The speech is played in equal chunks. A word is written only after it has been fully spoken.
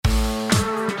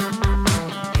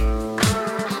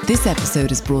This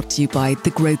episode is brought to you by the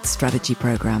Growth Strategy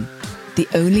Programme, the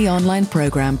only online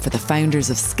programme for the founders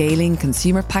of scaling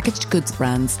consumer packaged goods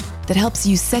brands that helps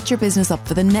you set your business up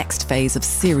for the next phase of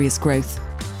serious growth.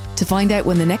 To find out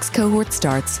when the next cohort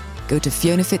starts, go to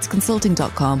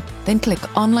fionafitsconsulting.com, then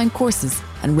click online courses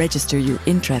and register your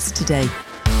interest today.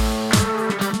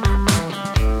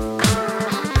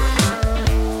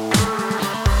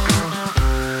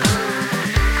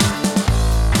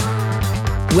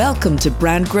 Welcome to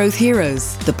Brand Growth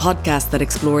Heroes, the podcast that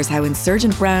explores how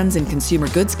insurgent brands in consumer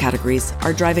goods categories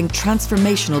are driving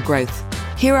transformational growth.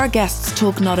 Here our guests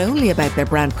talk not only about their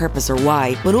brand purpose or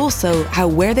why, but also how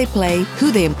where they play,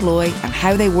 who they employ, and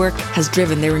how they work has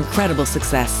driven their incredible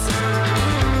success.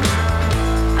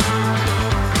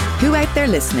 Who out there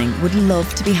listening would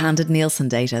love to be handed Nielsen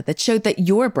data that showed that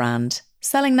your brand,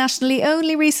 selling nationally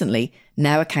only recently,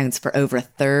 now accounts for over a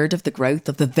third of the growth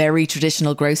of the very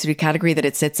traditional grocery category that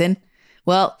it sits in?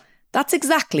 Well, that's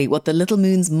exactly what the Little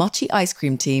Moons Mochi ice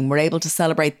cream team were able to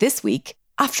celebrate this week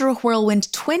after a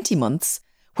whirlwind 20 months,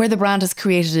 where the brand has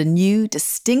created a new,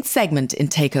 distinct segment in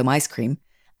take-home ice cream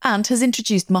and has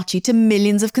introduced mochi to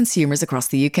millions of consumers across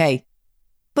the UK.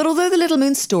 But although the Little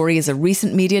Moons story is a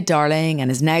recent media darling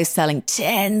and is now selling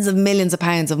tens of millions of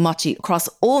pounds of mochi across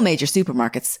all major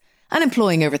supermarkets and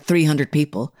employing over 300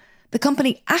 people, the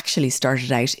company actually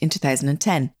started out in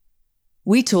 2010.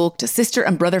 We talked to sister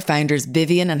and brother founders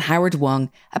Vivian and Howard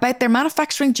Wong about their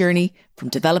manufacturing journey, from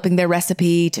developing their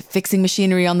recipe to fixing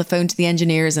machinery on the phone to the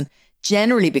engineers and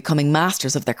generally becoming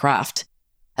masters of their craft,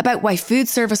 about why food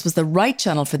service was the right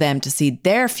channel for them to see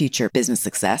their future business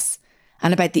success,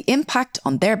 and about the impact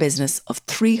on their business of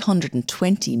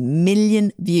 320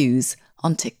 million views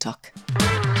on TikTok.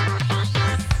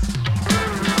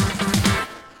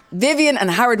 Vivian and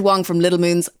Howard Wong from Little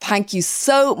Moons, thank you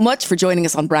so much for joining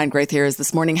us on Brand Growth Heroes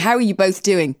this morning. How are you both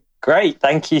doing? Great.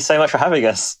 Thank you so much for having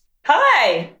us.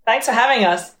 Hi. Thanks for having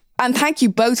us. And thank you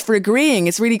both for agreeing.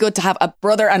 It's really good to have a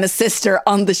brother and a sister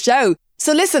on the show.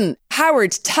 So listen,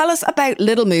 Howard, tell us about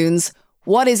Little Moons.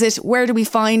 What is it? Where do we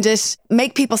find it?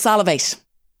 Make people salivate.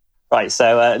 Right,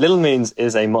 so Little Moons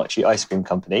is a mochi ice cream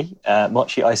company.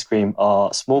 Mochi ice cream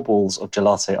are small balls of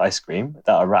gelato ice cream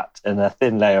that are wrapped in a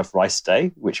thin layer of rice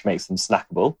dough, which makes them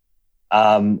snackable.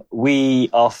 We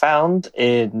are found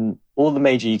in all the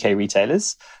major UK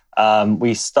retailers.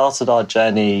 We started our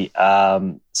journey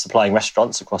supplying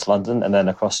restaurants across London and then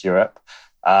across Europe.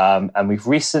 And we've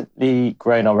recently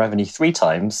grown our revenue 3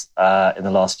 times in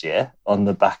the last year on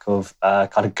the back of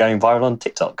kind of going viral on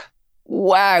TikTok.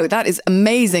 Wow, that is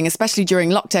amazing, especially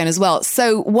during lockdown as well.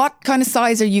 So what kind of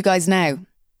size are you guys now?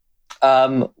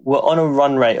 We're on a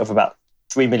run rate of about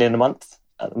 3 million a month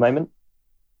at the moment.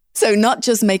 So not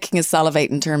just making us salivate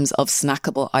in terms of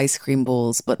snackable ice cream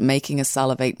balls, but making us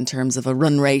salivate in terms of a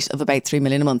run rate of about 3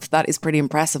 million a month. That is pretty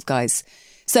impressive, guys.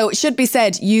 So it should be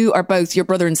said, you are both your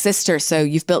brother and sister, so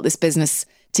you've built this business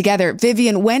together.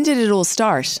 Vivian, when did it all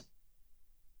start?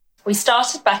 We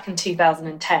started back in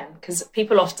 2010 because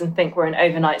people often think we're an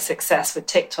overnight success with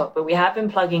TikTok, but we have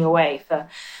been plugging away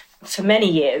for many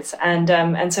years.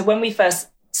 And so when we first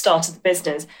started the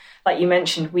business, like you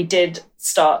mentioned, we did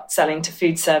start selling to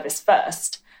food service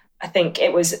first. I think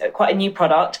it was quite a new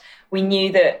product. We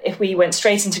knew that if we went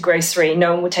straight into grocery,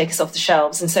 no one would take us off the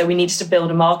shelves. And so we needed to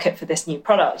build a market for this new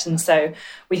product. And so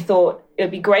we thought it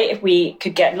would be great if we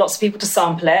could get lots of people to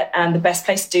sample it. And the best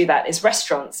place to do that is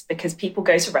restaurants, because people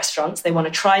go to restaurants, they want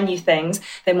to try new things.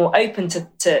 They're more open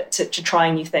to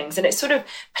trying new things. And it sort of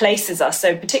places us.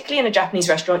 So particularly in a Japanese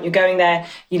restaurant, you're going there,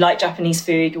 you like Japanese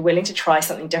food, you're willing to try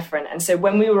something different. And so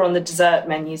when we were on the dessert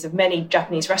menus of many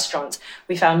Japanese restaurants,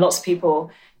 we found lots of people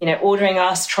ordering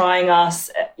us, trying us,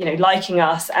 liking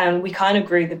us, and we kind of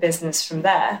grew the business from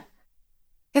there.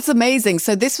 It's amazing.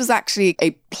 So this was actually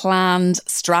a planned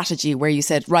strategy where you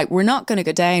said, right, we're not going to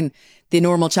go down the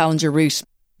normal Challenger route.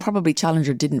 Probably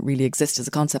Challenger didn't really exist as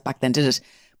a concept back then, did it?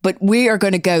 But we are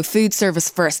going to go food service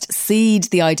first, seed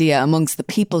the idea amongst the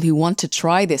people who want to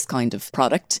try this kind of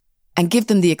product and give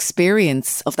them the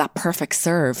experience of that perfect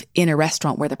serve in a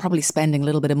restaurant where they're probably spending a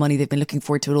little bit of money. They've been looking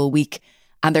forward to it all week.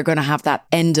 And they're going to have that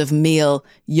end of meal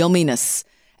yumminess,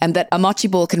 and that a mochi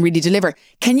ball can really deliver.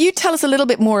 Can you tell us a little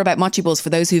bit more about mochi balls for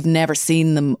those who've never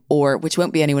seen them, or which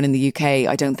won't be anyone in the UK,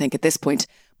 I don't think at this point,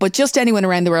 but just anyone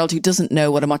around the world who doesn't know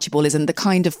what a mochi ball is and the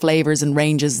kind of flavours and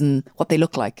ranges and what they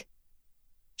look like?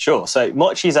 Sure. So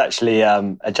mochi is actually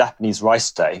a Japanese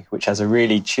rice dough, which has a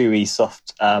really chewy,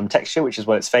 soft texture, which is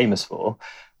what it's famous for.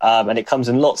 And it comes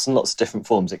in lots and lots of different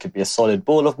forms. It could be a solid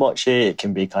ball of mochi. It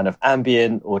can be kind of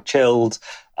ambient or chilled.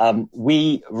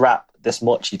 We wrap this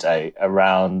mochi dough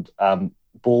around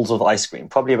balls of ice cream,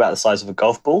 probably about the size of a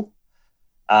golf ball.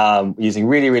 using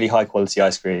really, really high quality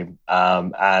ice cream.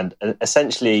 And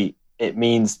essentially, it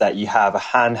means that you have a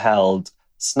handheld,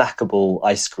 snackable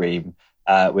ice cream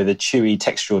with a chewy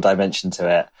textural dimension to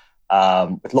it,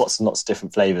 with lots and lots of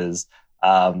different flavors,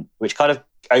 which kind of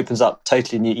opens up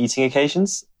totally new eating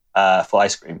occasions for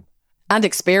ice cream. And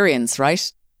experience,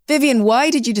 right? Vivian, why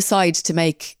did you decide to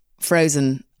make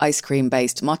frozen ice cream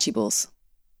based mochi balls?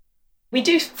 We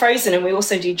do frozen and we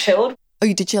also do chilled. Oh,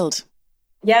 you do chilled?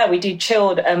 Yeah, we do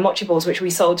chilled mochi balls, which we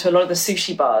sold to a lot of the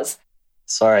sushi bars.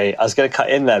 Sorry, I was going to cut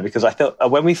in there because I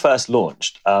thought when we first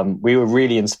launched, we were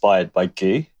really inspired by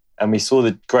Goo, and we saw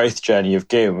the growth journey of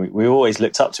Goo, and we always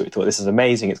looked up to it. We thought, this is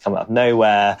amazing. It's come out of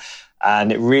nowhere.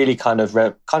 And it really kind of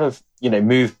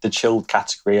moved the chilled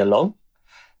category along.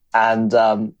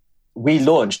 And we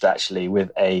launched actually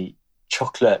with a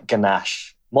chocolate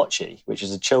ganache mochi, which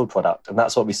is a chilled product. And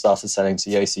that's what we started selling to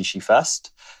Yo Sushi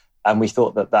first. And we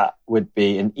thought that that would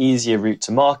be an easier route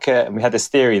to market. And we had this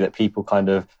theory that people kind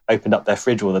of opened up their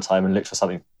fridge all the time and looked for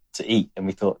something to eat. And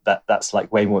we thought that that's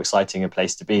like way more exciting a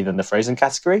place to be than the frozen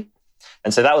category.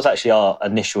 And so that was actually our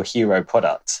initial hero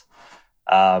product,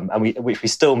 which we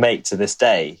still make to this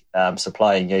day,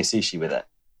 supplying Yo Sushi with it.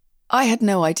 I had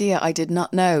no idea. I did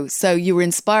not know. So you were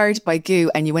inspired by Goo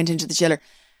and you went into the chiller.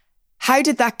 How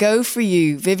did that go for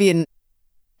you, Vivian?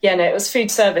 Yeah, no, it was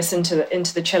food service into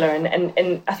the chiller.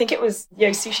 And I think it was Yo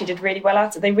Sushi did really well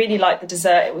at it. They really liked the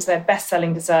dessert. It was their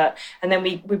best-selling dessert. And then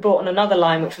we brought on another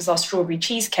line, which was our strawberry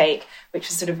cheesecake, which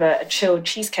was sort of a chilled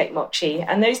cheesecake mochi.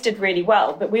 And those did really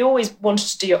well. But we always wanted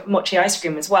to do mochi ice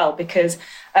cream as well, because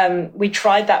we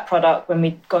tried that product when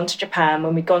we'd gone to Japan,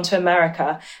 when we'd gone to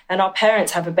America. And our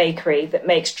parents have a bakery that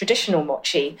makes traditional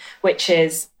mochi, which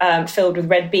is filled with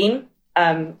red bean.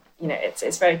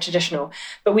 It's very traditional.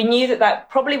 But we knew that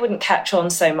probably wouldn't catch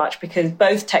on so much because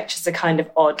both textures are kind of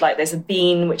odd. Like there's a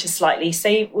bean, which is slightly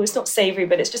it's not savory,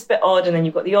 but it's just a bit odd. And then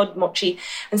you've got the odd mochi.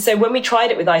 And so when we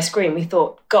tried it with ice cream, we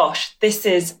thought, gosh, this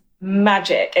is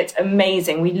magic. It's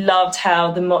amazing. We loved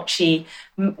how the mochi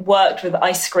worked with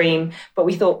ice cream, but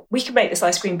we thought we could make this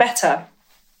ice cream better.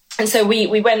 And so we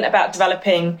went about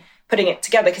putting it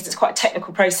together, because it's quite a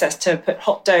technical process to put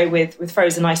hot dough with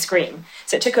frozen ice cream.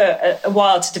 So it took a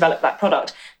while to develop that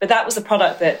product. But that was a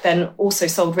product that then also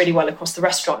sold really well across the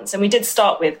restaurants. And we did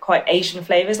start with quite Asian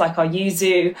flavours like our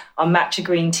yuzu, our matcha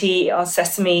green tea, our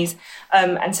sesames.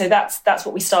 And so that's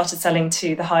what we started selling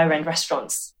to the higher end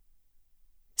restaurants.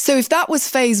 So if that was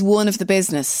phase one of the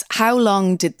business, how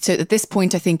long so at this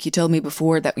point, I think you told me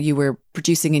before that you were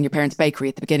producing in your parents' bakery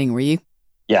at the beginning, were you?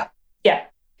 Yeah. Yeah.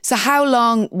 So how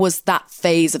long was that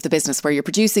phase of the business where you're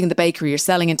producing in the bakery, you're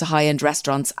selling into high-end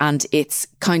restaurants, and it's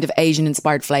kind of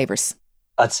Asian-inspired flavours?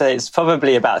 I'd say it's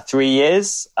probably about 3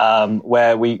 years,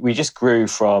 where we just grew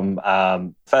from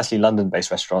firstly London-based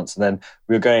restaurants, and then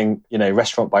we were going,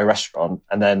 restaurant by restaurant,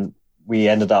 and then we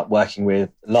ended up working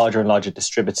with larger and larger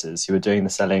distributors who were doing the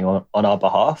selling on our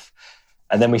behalf.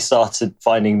 And then we started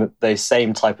finding that those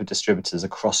same type of distributors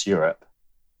across Europe.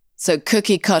 So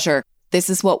cookie cutter. This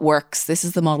is what works. This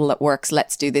is the model that works.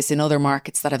 Let's do this in other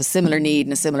markets that have a similar need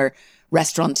and a similar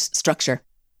restaurant structure.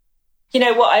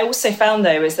 What I also found,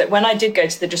 though, is that when I did go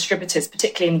to the distributors,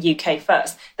 particularly in the UK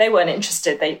first, they weren't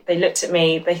interested. They looked at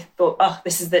me, they thought, oh,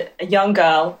 this is a young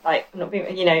girl,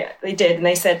 they did. And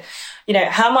they said,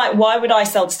 why would I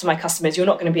sell this to my customers? You're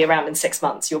not going to be around in 6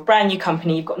 months. You're a brand new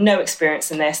company. You've got no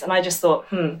experience in this. And I just thought,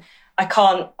 I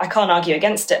can't argue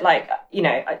against it.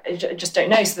 I just don't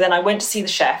know. So then I went to see the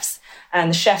chefs. And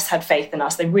the chefs had faith in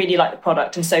us. They really liked the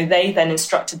product. And so they then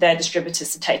instructed their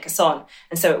distributors to take us on.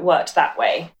 And so it worked that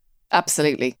way.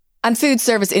 Absolutely. And in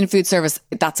food service,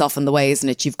 that's often the way, isn't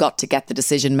it? You've got to get the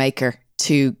decision maker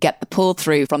to get the pull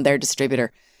through from their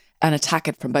distributor and attack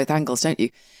it from both angles, don't you?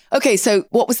 Okay, so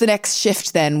what was the next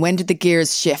shift then? When did the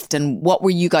gears shift? And what were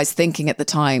you guys thinking at the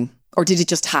time? Or did it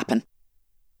just happen?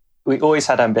 We always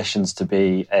had ambitions to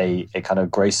be a kind of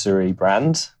grocery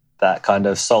brand that kind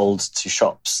of sold to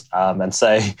shops. And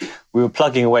so we were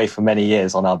plugging away for many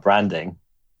years on our branding.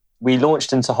 We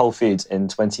launched into Whole Foods in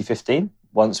 2015,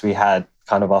 once we had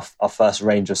kind of our first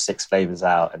range of 6 flavors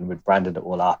out, and we'd branded it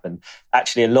all up. And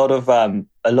actually a lot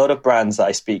of brands that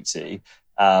I speak to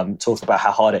talk about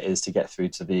how hard it is to get through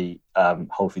to the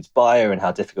Whole Foods buyer and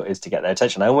how difficult it is to get their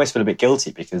attention. I almost feel a bit guilty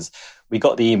because we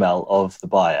got the email of the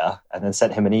buyer and then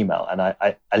sent him an email. And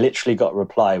I literally got a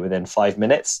reply within 5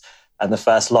 minutes. And the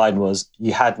first line was,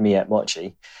 "You had me at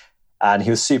mochi." And he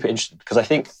was super interested because I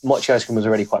think mochi ice cream was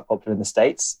already quite popular in the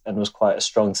States and was quite a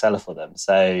strong seller for them.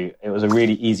 So it was a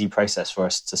really easy process for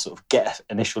us to sort of get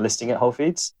initial listing at Whole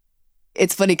Foods.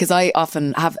 It's funny because I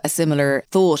often have a similar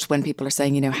thought when people are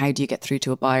saying, how do you get through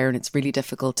to a buyer? And it's really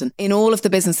difficult. And in all of the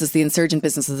businesses, the insurgent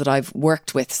businesses that I've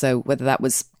worked with, so whether that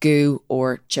was Goo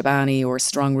or Chobani or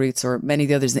Strong Roots or many of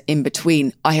the others in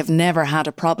between, I have never had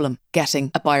a problem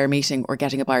getting a buyer meeting or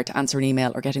getting a buyer to answer an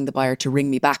email or getting the buyer to ring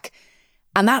me back.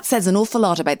 And that says an awful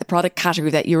lot about the product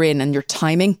category that you're in and your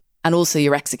timing and also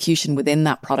your execution within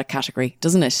that product category,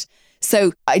 doesn't it?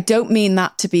 So I don't mean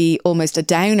that to be almost a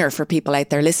downer for people out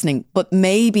there listening, but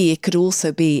maybe it could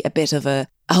also be a bit of a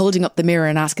holding up the mirror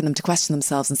and asking them to question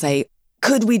themselves and say,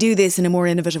 could we do this in a more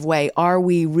innovative way? Are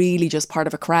we really just part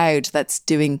of a crowd that's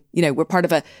doing, we're part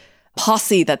of a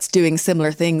posse that's doing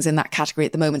similar things in that category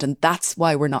at the moment, and that's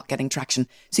why we're not getting traction.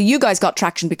 So you guys got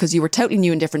traction because you were totally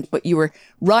new and different, but you were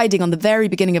riding on the very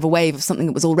beginning of a wave of something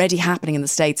that was already happening in the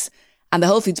States. And the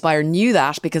Whole Foods buyer knew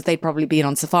that because they'd probably been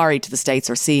on safari to the States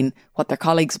or seen what their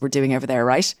colleagues were doing over there,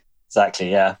 right? Exactly,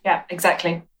 yeah. Yeah,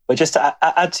 exactly. But just to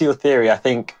add to your theory, I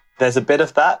think there's a bit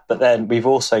of that, but then we've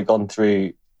also gone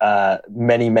through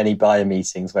many, many buyer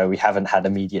meetings where we haven't had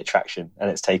immediate traction and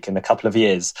it's taken a couple of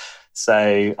years.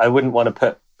 So I wouldn't want to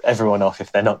put everyone off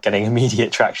if they're not getting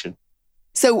immediate traction.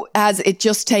 So has it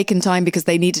just taken time because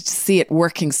they needed to see it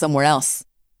working somewhere else?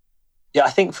 Yeah, I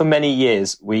think for many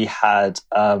years we had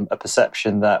a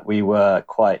perception that we were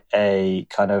quite a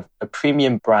kind of a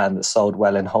premium brand that sold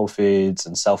well in Whole Foods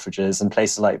and Selfridges and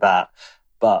places like that,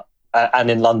 but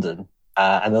and in London.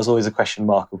 And there was always a question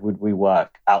mark of would we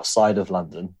work outside of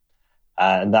London,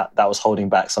 and that was holding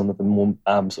back some of the more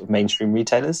sort of mainstream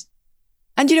retailers.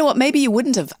 And you know what? Maybe you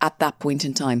wouldn't have at that point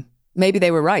in time. Maybe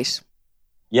they were right.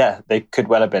 Yeah, they could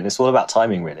well have been. It's all about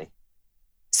timing, really.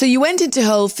 So you went into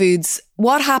Whole Foods.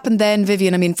 What happened then,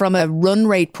 Vivian? I mean, from a run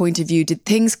rate point of view, did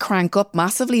things crank up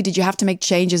massively? Did you have to make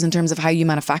changes in terms of how you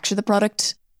manufacture the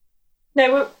product?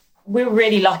 No, we're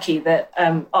really lucky that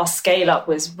our scale up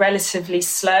was relatively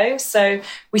slow. So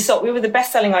we were the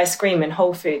best selling ice cream in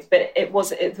Whole Foods, but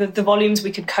the volumes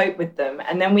we could cope with them.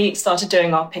 And then we started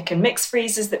doing our pick and mix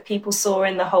freezers that people saw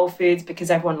in the Whole Foods because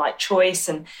everyone liked choice,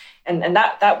 and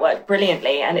that worked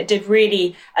brilliantly. And it did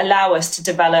really allow us to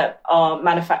develop our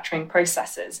manufacturing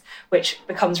processes, which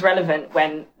becomes relevant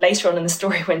when later on in the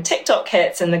story, when TikTok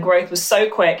hits and the growth was so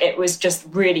quick, it was just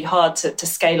really hard to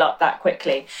scale up that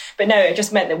quickly. But no, it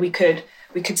just meant that we could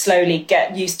slowly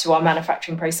get used to our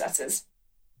manufacturing processes.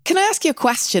 Can I ask you a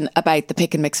question about the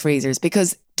pick and mix freezers?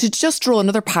 Because to just draw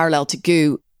another parallel to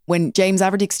Goo, when James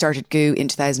Averdyk started Goo in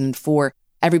 2004,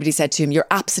 everybody said to him, you're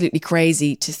absolutely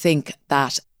crazy to think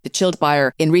that the chilled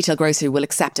buyer in retail grocery will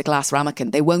accept a glass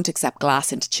ramekin. They won't accept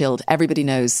glass into chilled. Everybody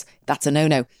knows that's a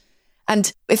no-no.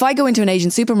 And if I go into an Asian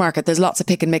supermarket, there's lots of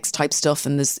pick and mix type stuff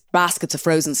and there's baskets of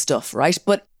frozen stuff, right?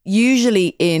 But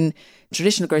usually in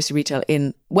traditional grocery retail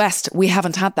in West, we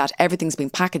haven't had that. Everything's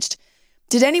been packaged.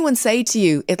 Did anyone say to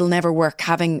you, it'll never work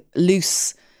having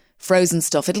loose frozen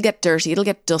stuff? It'll get dirty, it'll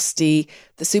get dusty,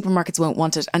 the supermarkets won't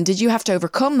want it. And did you have to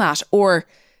overcome that? Or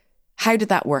how did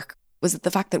that work? Was it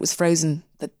the fact that it was frozen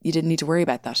that you didn't need to worry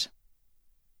about that?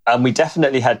 We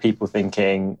definitely had people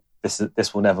thinking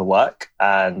this will never work,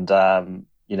 and I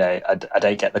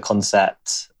don't get the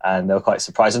concept, and they were quite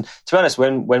surprised. And to be honest,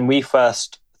 when we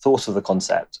first thought of the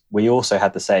concept, we also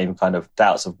had the same kind of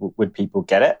doubts of would people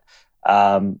get it.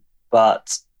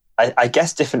 But I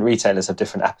guess different retailers have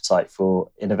different appetite for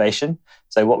innovation.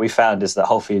 So what we found is that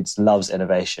Whole Foods loves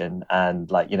innovation,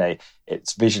 and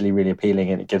it's visually really appealing,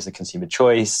 and it gives the consumer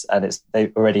choice. And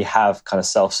they already have kind of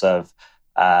self-serve,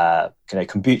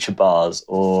 kombucha bars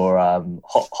or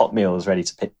hot meals ready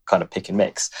to pick and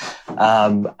mix.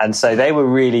 And so they were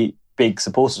really big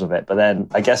supporters of it. But then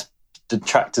I guess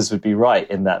detractors would be right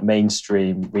in that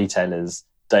mainstream retailers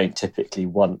don't typically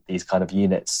want these kind of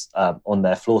units on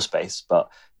their floor space. But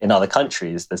in other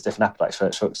countries, there's different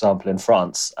appetites. For example, in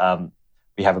France,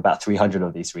 we have about 300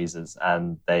 of these freezers,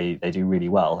 and they do really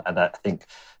well. And I think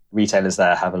retailers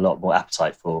there have a lot more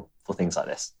appetite for things like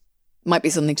this. Might be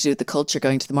something to do with the culture.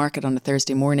 Going to the market on a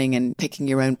Thursday morning and picking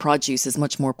your own produce is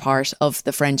much more part of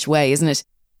the French way, isn't it?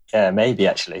 Yeah, maybe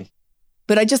actually.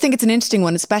 But I just think it's an interesting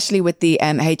one, especially with the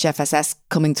HFSS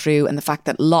coming through and the fact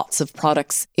that lots of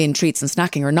products in treats and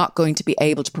snacking are not going to be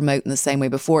able to promote in the same way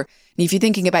before. And if you're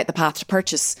thinking about the path to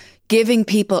purchase, giving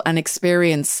people an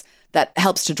experience that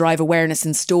helps to drive awareness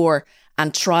in store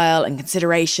and trial and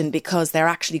consideration because they're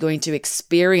actually going to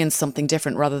experience something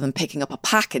different rather than picking up a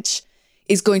package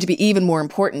is going to be even more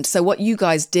important. So what you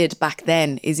guys did back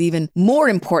then is even more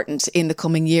important in the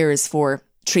coming years for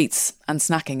treats and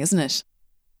snacking, isn't it?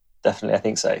 Definitely, I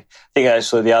think so. I think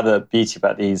actually the other beauty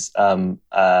about these pick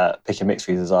and mix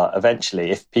freezers are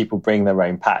eventually, if people bring their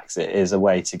own packs, it is a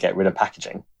way to get rid of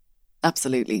packaging.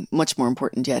 Absolutely. Much more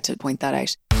important, to point that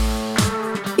out.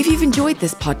 If you've enjoyed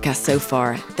this podcast so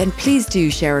far, then please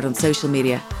do share it on social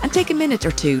media and take a minute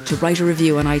or two to write a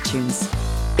review on iTunes.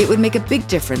 It would make a big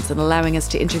difference in allowing us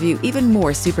to interview even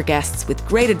more super guests with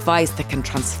great advice that can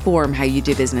transform how you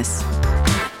do business.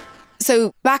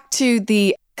 So back to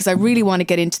because I really want to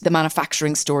get into the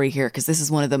manufacturing story here, because this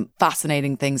is one of the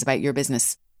fascinating things about your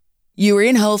business. You were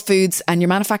in Whole Foods and your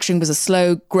manufacturing was a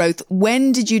slow growth.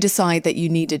 When did you decide that you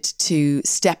needed to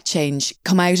step change,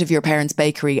 come out of your parents'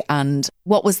 bakery, and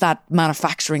what was that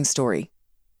manufacturing story?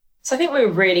 So I think we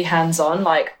were really hands-on.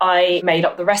 Like, I made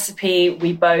up the recipe.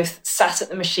 We both sat at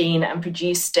the machine and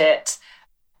produced it.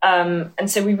 And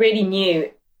so we really knew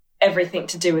everything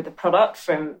to do with the product,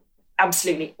 from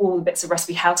absolutely all the bits of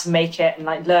recipe, how to make it, and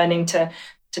like learning to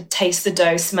taste the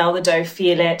dough, smell the dough,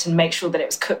 feel it, and make sure that it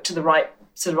was cooked to the right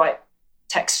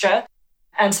texture.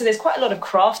 And so there's quite a lot of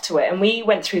craft to it. And we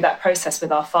went through that process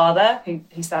with our father, who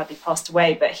sadly passed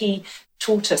away, but he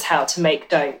taught us how to make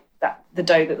dough, the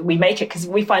dough that we make it, because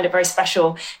we find it very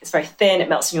special. It's very thin, it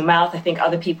melts in your mouth. I think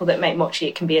other people that make mochi,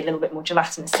 it can be a little bit more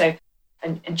gelatinous,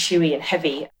 and chewy and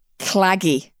heavy.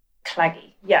 Claggy,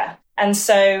 yeah. And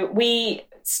so we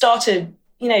started,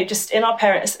 just in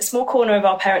a small corner of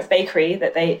our parents' bakery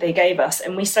that they gave us,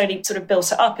 and we slowly sort of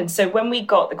built it up. And so when we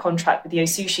got the contract with Yo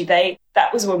Sushi,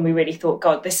 that was when we really thought,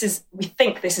 God, we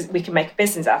can make a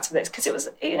business out of this, because it was,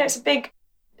 it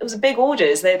was a big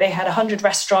orders. They had 100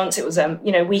 restaurants. It was,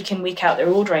 week in, week out, they're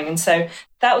ordering. And so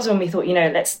that was when we thought,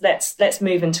 let's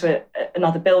move into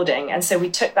another building. And so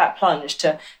we took that plunge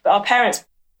but our parents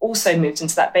also moved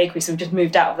into that bakery. So we just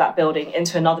moved out of that building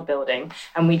into another building,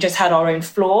 and we just had our own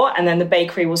floor. And then the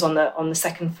bakery was on the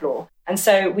second floor. And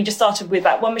so we just started with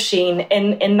that one machine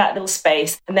in that little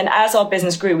space. And then as our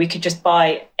business grew, we could just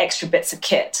buy extra bits of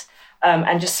kit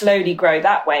and just slowly grow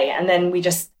that way. And then we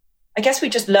just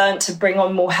learned to bring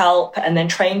on more help and then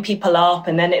train people up.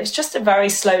 And then it was just a very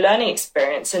slow learning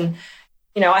experience. And,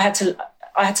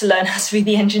 I had to learn how to be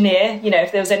the engineer.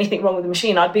 If there was anything wrong with the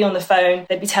machine, I'd be on the phone.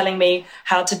 They'd be telling me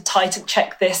how to tighten,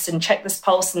 check this and check this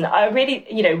pulse. And I really,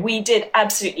 we did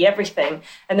absolutely everything.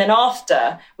 And then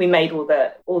after we made all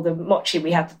the mochi,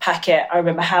 we had to pack it. I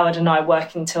remember Howard and I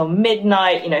working till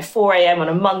midnight, 4 a.m. on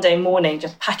a Monday morning,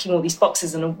 just packing all these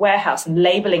boxes in a warehouse and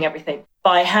labeling everything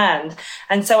by hand.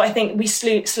 And so I think we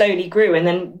slowly grew, and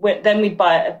then we'd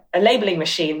buy a labeling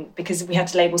machine because we had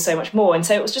to label so much more. And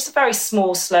so it was just a very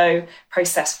small, slow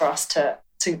process for us to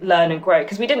learn and grow,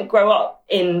 because we didn't grow up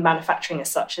in manufacturing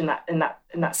as such in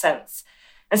that sense.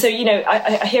 And so,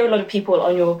 I hear a lot of people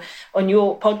on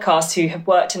your podcast who have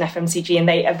worked in FMCG, and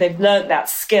they've learned that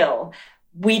skill.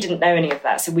 We didn't know any of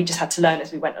that, so we just had to learn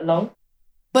as we went along.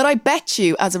 But I bet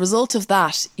you, as a result of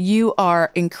that, you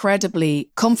are incredibly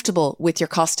comfortable with your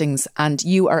costings, and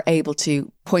you are able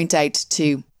to point out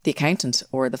to the accountant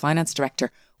or the finance director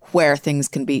where things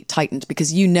can be tightened,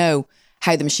 because you know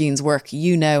how the machines work,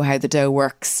 you know how the dough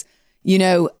works, you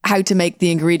know how to make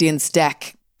the ingredients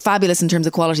deck fabulous in terms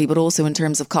of quality, but also in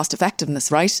terms of cost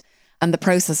effectiveness, right? And the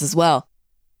process as well.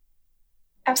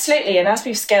 Absolutely. And as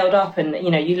we've scaled up and,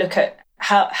 you look at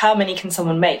how many can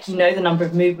someone make? The number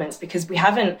of movements, because we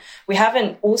haven't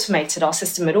automated our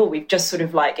system at all. We've just sort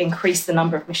of increased the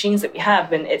number of machines that we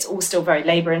have, and it's all still very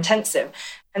labor intensive.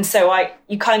 And so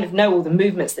you kind of know all the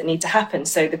movements that need to happen.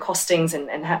 So the costings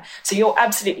so you're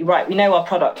absolutely right. We know our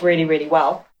product really, really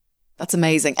well. That's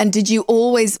amazing. And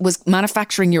was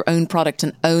manufacturing your own product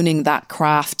and owning that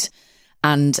craft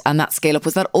and that scale up,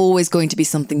 was that always going to be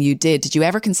something you did? Did you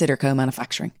ever consider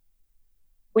co-manufacturing?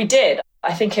 We did.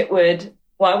 I think it would,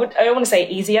 I don't want to say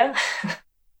easier,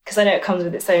 because I know it comes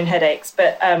with its own headaches,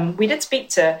 but we did speak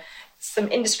to some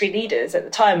industry leaders at the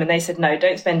time, and they said, no,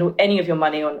 don't spend any of your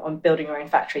money on building your own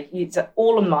factory. Use it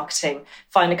all on marketing,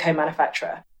 find a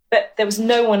co-manufacturer. But there was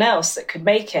no one else that could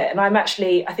make it. And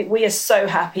I think we are so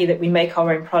happy that we make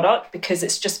our own product, because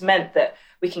it's just meant that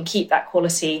we can keep that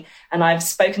quality. And I've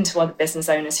spoken to other business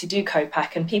owners who do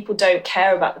co-pack, and people don't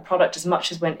care about the product as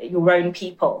much as when your own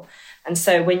people. And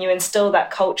so when you instill that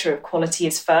culture of quality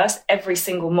is first, every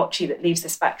single mochi that leaves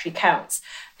this factory counts.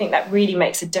 I think that really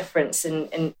makes a difference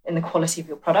in the quality of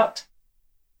your product.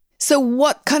 So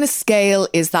what kind of scale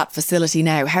is that facility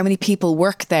now? How many people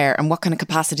work there, and what kind of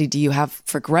capacity do you have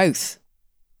for growth?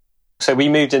 So we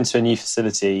moved into a new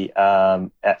facility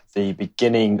at the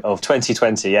beginning of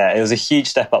 2020. Yeah, it was a huge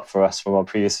step up for us from our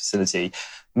previous facility.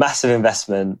 Massive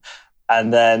investment.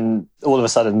 And then all of a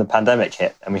sudden the pandemic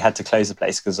hit, and we had to close the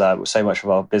place because so much of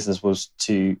our business was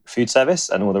to food service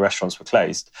and all the restaurants were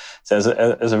closed. So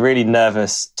it was a really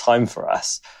nervous time for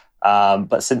us.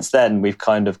 But since then, we've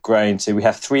kind of grown to, we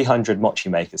have 300 mochi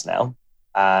makers now.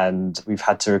 And we've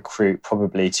had to recruit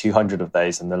probably 200 of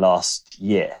those in the last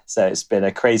year. So it's been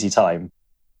a crazy time.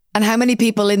 And how many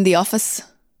people in the office?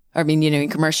 I mean, in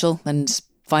commercial and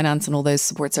finance and all those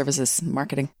support services,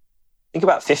 marketing? I think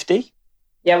about 50.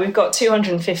 Yeah, we've got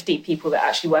 250 people that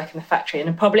actually work in the factory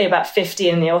and probably about 50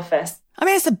 in the office. I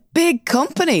mean, it's a big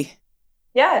company.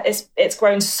 Yeah, it's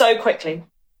grown so quickly.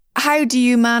 How do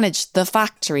you manage the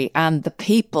factory and the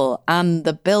people and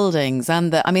the buildings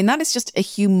that is just a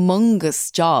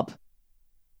humongous job.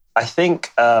 I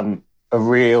think a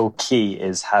real key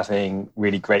is having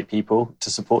really great people to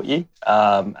support you.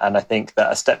 And I think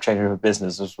that a step change of a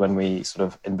business was when we sort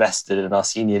of invested in our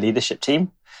senior leadership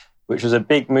team, which was a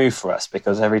big move for us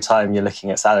because every time you're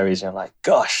looking at salaries, you're like,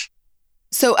 gosh.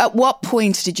 So at what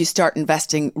point did you start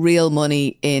investing real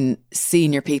money in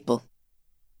senior people?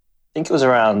 I think it was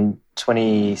around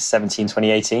 2017,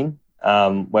 2018,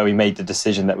 where we made the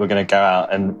decision that we're going to go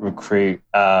out and recruit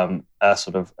a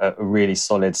really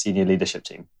solid senior leadership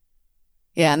team.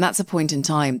 Yeah, and that's a point in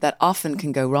time that often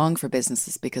can go wrong for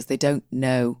businesses because they don't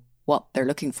know what they're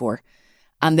looking for.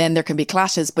 And then there can be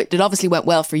clashes, but it obviously went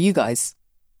well for you guys.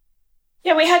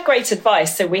 Yeah, we had great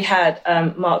advice. So we had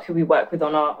Mark, who we work with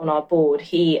on our board.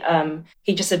 He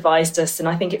just advised us, and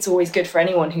I think it's always good for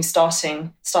anyone who's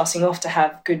starting off to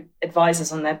have good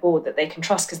advisors on their board that they can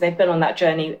trust because they've been on that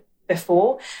journey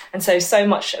before. And so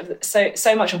much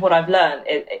of what I've learned,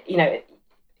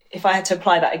 if I had to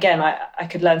apply that again, I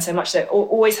could learn so much. So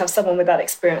always have someone with that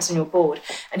experience on your board.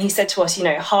 And he said to us,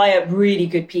 hire really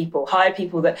good people, hire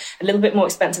people that are a little bit more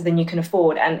expensive than you can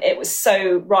afford. And it was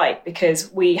so right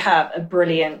because we have a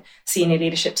brilliant senior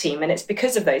leadership team. And it's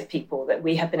because of those people that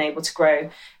we have been able to grow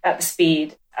at the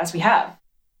speed as we have.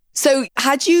 So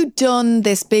had you done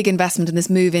this big investment and this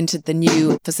move into the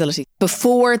new facility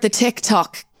before the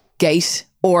TikTok gate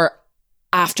or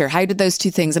after? How did those two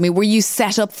things, were you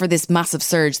set up for this massive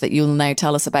surge that you'll now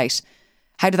tell us about?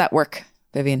 How did that work,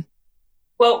 Vivian?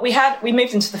 Well, we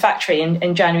moved into the factory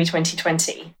in January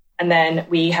 2020, and then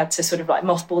we had to sort of like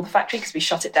mothball the factory because we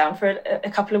shut it down for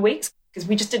a couple of weeks because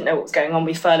we just didn't know what was going on.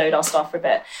 We furloughed our staff for a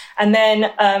bit. And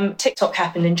then TikTok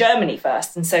happened in Germany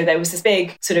first. And so there was this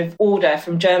big sort of order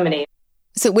from Germany.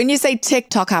 So when you say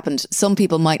TikTok happened, some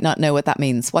people might not know what that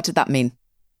means. What did that mean?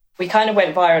 We kind of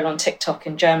went viral on TikTok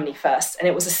in Germany first, and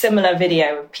it was a similar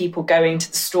video of people going to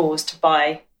the stores to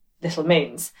buy Little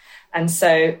Moons. And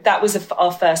so that was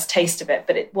our first taste of it,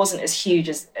 but it wasn't as huge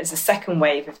as a second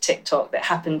wave of TikTok that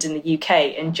happened in the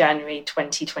UK in January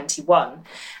 2021.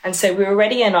 And so we were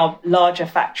already in our larger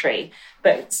factory,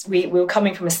 but we were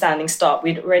coming from a standing start.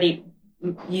 We'd already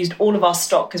used all of our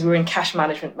stock because we were in cash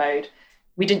management mode.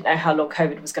 We didn't know how long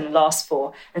COVID was going to last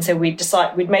for. And so we'd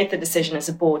made the decision as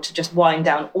a board to just wind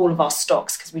down all of our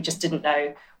stocks because we just didn't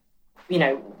know,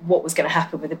 what was going to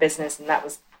happen with the business. And that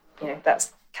was,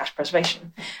 that's cash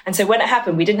preservation. And so when it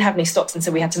happened, we didn't have any stocks. And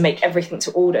so we had to make everything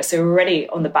to order. So we were already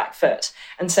on the back foot.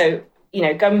 And so,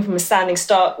 going from a standing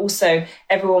start, also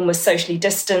everyone was socially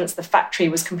distanced. The factory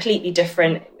was completely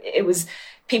different.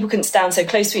 People couldn't stand so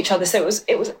close to each other. So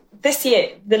it was this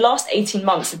year, the last 18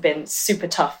 months have been super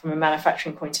tough from a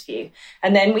manufacturing point of view.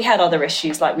 And then we had other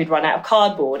issues, like we'd run out of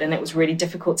cardboard and it was really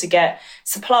difficult to get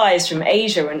supplies from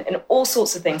Asia and all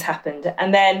sorts of things happened.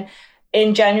 And then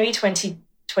in January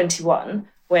 2021,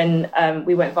 when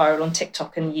we went viral on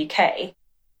TikTok in the UK.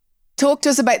 Talk to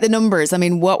us about the numbers.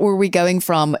 What were we going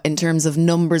from in terms of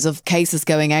numbers of cases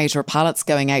going out or pallets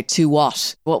going out to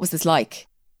what? What was this like?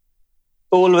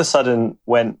 All of a sudden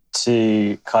went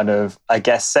to kind of,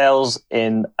 sales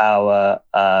in our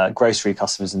grocery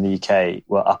customers in the UK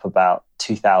were up about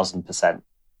 2,000%.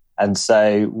 And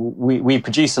so we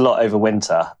produce a lot over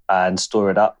winter and store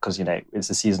it up because, it's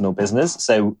a seasonal business.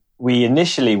 So we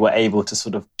initially were able to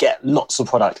sort of get lots of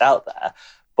product out there,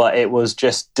 but it was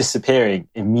just disappearing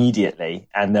immediately.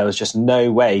 And there was just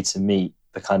no way to meet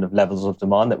the kind of levels of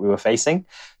demand that we were facing.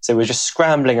 So we were just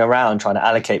scrambling around trying to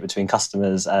allocate between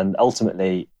customers. And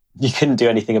ultimately, you couldn't do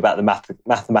anything about the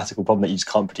mathematical problem that you just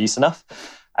can't produce enough.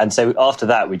 And so after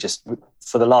that,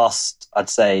 for the last, I'd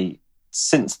say,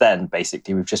 since then,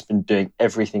 basically, we've just been doing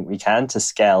everything we can to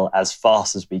scale as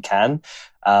fast as we can,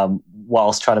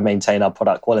 whilst trying to maintain our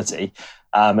product quality.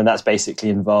 And that's basically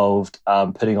involved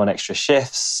putting on extra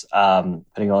shifts,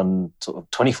 putting on sort of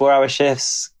 24-hour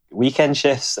shifts, weekend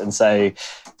shifts. And so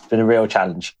it's been a real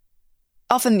challenge.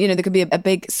 Often, there could be a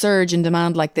big surge in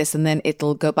demand like this, and then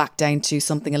it'll go back down to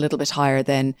something a little bit higher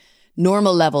than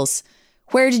normal levels.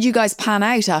 Where did you guys pan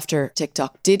out after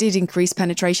TikTok? Did it increase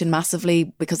penetration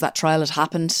massively because that trial had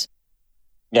happened?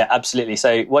 Yeah, absolutely.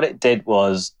 So what it did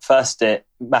was, first, it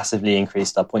massively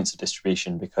increased our points of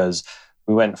distribution because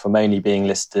we went from only being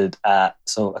listed at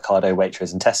sort of Ocado,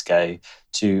 Waitrose and Tesco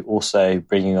to also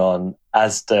bringing on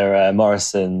Asda,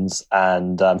 Morrison's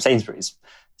and Sainsbury's.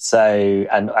 So,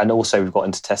 and also we've got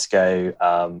into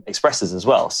Tesco Expresses as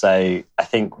well. So I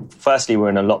think firstly, we're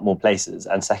in a lot more places.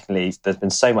 And secondly, there's been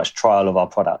so much trial of our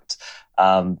product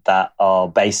that our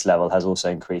base level has also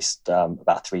increased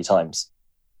about 3 times.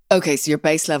 Okay, so your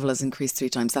base level has increased 3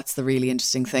 times. That's the really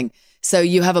interesting thing. So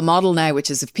you have a model now, which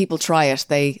is if people try it,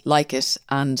 they like it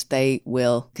and they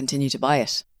will continue to buy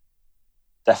it.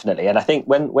 Definitely. And I think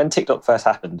when TikTok first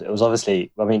happened, it was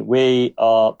obviously, I mean, we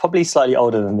are probably slightly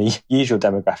older than the usual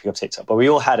demographic of TikTok, but we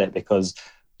all had it because,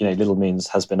 Little Moons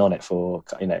has been on it for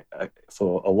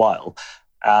a while.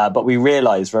 But we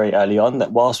realized very early on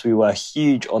that whilst we were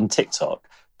huge on TikTok,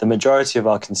 the majority of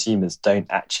our consumers don't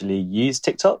actually use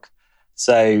TikTok.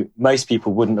 So most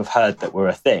people wouldn't have heard that we're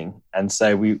a thing. And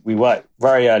so we worked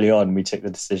very early on. We took the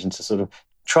decision to sort of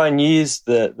try and use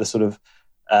the sort of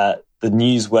the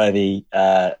newsworthy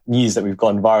news that we've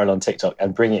gone viral on TikTok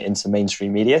and bring it into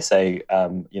mainstream media. So,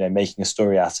 making a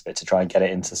story out of it to try and get it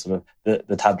into sort of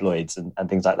the tabloids and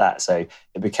things like that. So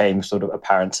it became sort of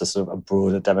apparent to sort of a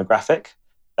broader demographic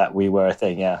that we were a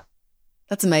thing. Yeah.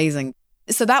 That's amazing.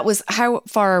 So that was, how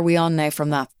far are we on now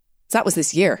from that? So that was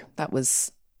this year. That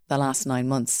was the last 9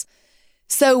 months.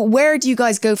 So where do you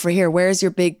guys go for here? Where's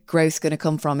your big growth going to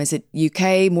come from? Is it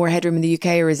UK, more headroom in the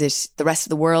UK, or is it the rest of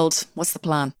the world? What's the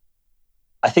plan?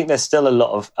 I think there's still a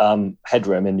lot of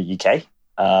headroom in the UK.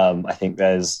 I think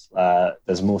there's more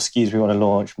SKUs we want to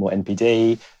launch, more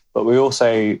NPD, but we're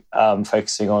also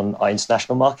focusing on our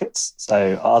international markets.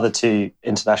 So our other 2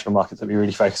 international markets that we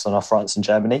really focus on are France and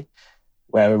Germany,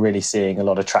 where we're really seeing a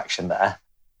lot of traction there.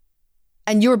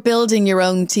 And you're building your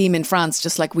own team in France,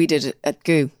 just like we did at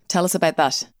Goo. Tell us about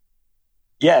that.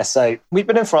 Yeah, so we've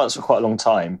been in France for quite a long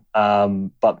time,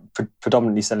 but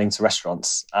predominantly selling to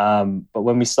restaurants. But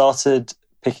when we started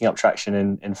picking up traction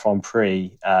in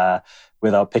Franprix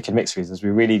with our pick and mix freezers, we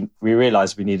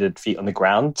realized we needed feet on the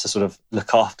ground to sort of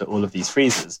look after all of these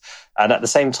freezers. And at the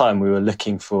same time, we were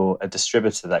looking for a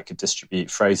distributor that could distribute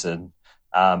frozen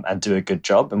and do a good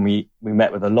job. And we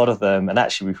met with a lot of them. And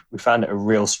actually, we found it a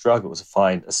real struggle to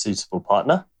find a suitable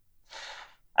partner.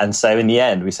 And so in the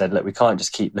end, we said, look, we can't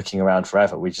just keep looking around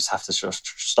forever. We just have to sort of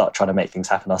start trying to make things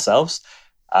happen ourselves.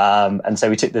 And so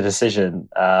we took the decision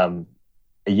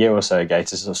a year or so ago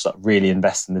to sort of start really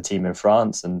invest in the team in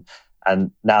France. And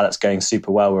now that's going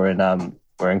super well. We're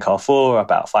in Carrefour,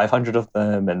 about 500 of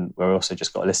them. And we're also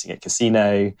just got a listing at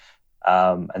Casino.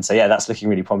 And so, yeah, that's looking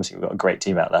really promising. We've got a great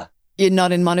team out there. You're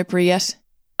not in Monoprix yet?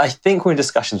 I think we're in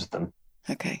discussions with them.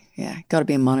 Okay, yeah, got to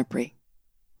be in Monoprix.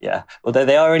 Yeah, although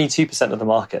they are only 2% of the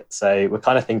market. So we're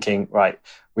kind of thinking, right,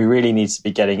 we really need to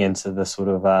be getting into the sort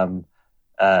of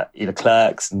either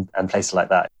Clerks and places like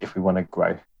that if we want to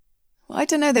grow. Well, I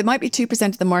don't know, they might be 2%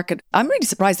 of the market. I'm really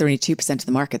surprised they're only 2% of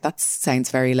the market. That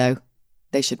sounds very low.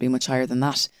 They should be much higher than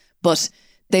that. But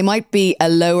they might be a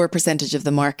lower percentage of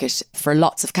the market for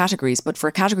lots of categories, but for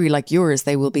a category like yours,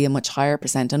 they will be a much higher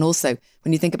percent. And also,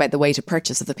 when you think about the weight of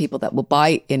purchase of the people that will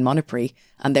buy in Monoprix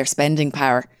and their spending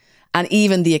power, and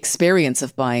even the experience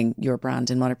of buying your brand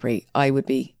in Monoprix, I would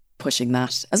be pushing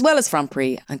that, as well as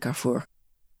Franprix and Carrefour.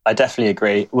 I definitely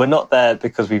agree. We're not there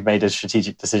because we've made a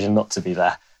strategic decision not to be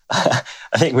there. I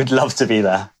think we'd love to be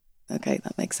there. Okay,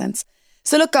 that makes sense.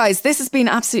 So look, guys, this has been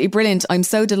absolutely brilliant. I'm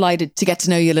so delighted to get to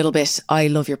know you a little bit. I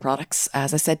love your products.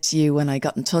 As I said to you when I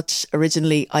got in touch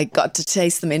originally, I got to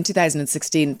taste them in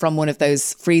 2016 from one of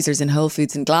those freezers in Whole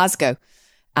Foods in Glasgow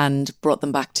and brought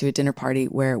them back to a dinner party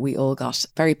where we all got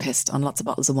very pissed on lots of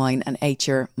bottles of wine and ate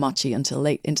your mochi until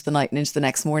late into the night and into the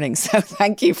next morning. So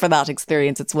thank you for that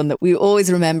experience. It's one that we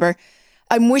always remember.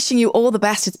 I'm wishing you all the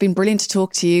best. It's been brilliant to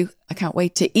talk to you. I can't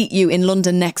wait to eat you in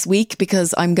London next week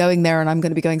because I'm going there and I'm going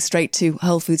to be going straight to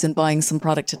Whole Foods and buying some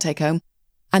product to take home.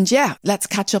 And yeah, let's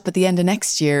catch up at the end of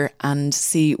next year and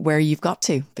see where you've got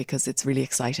to because it's really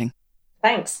exciting.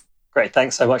 Thanks. Great.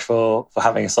 Thanks so much for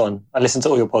having us on. I listen to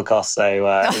all your podcasts,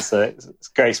 so it's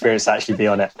a great experience to actually be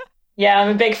on it. Yeah,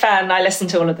 I'm a big fan. I listen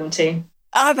to all of them too.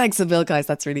 Thanks a bill, guys.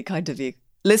 That's really kind of you.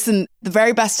 Listen, the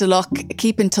very best of luck.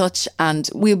 Keep in touch and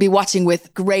we'll be watching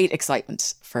with great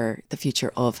excitement for the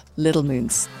future of Little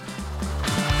Moons.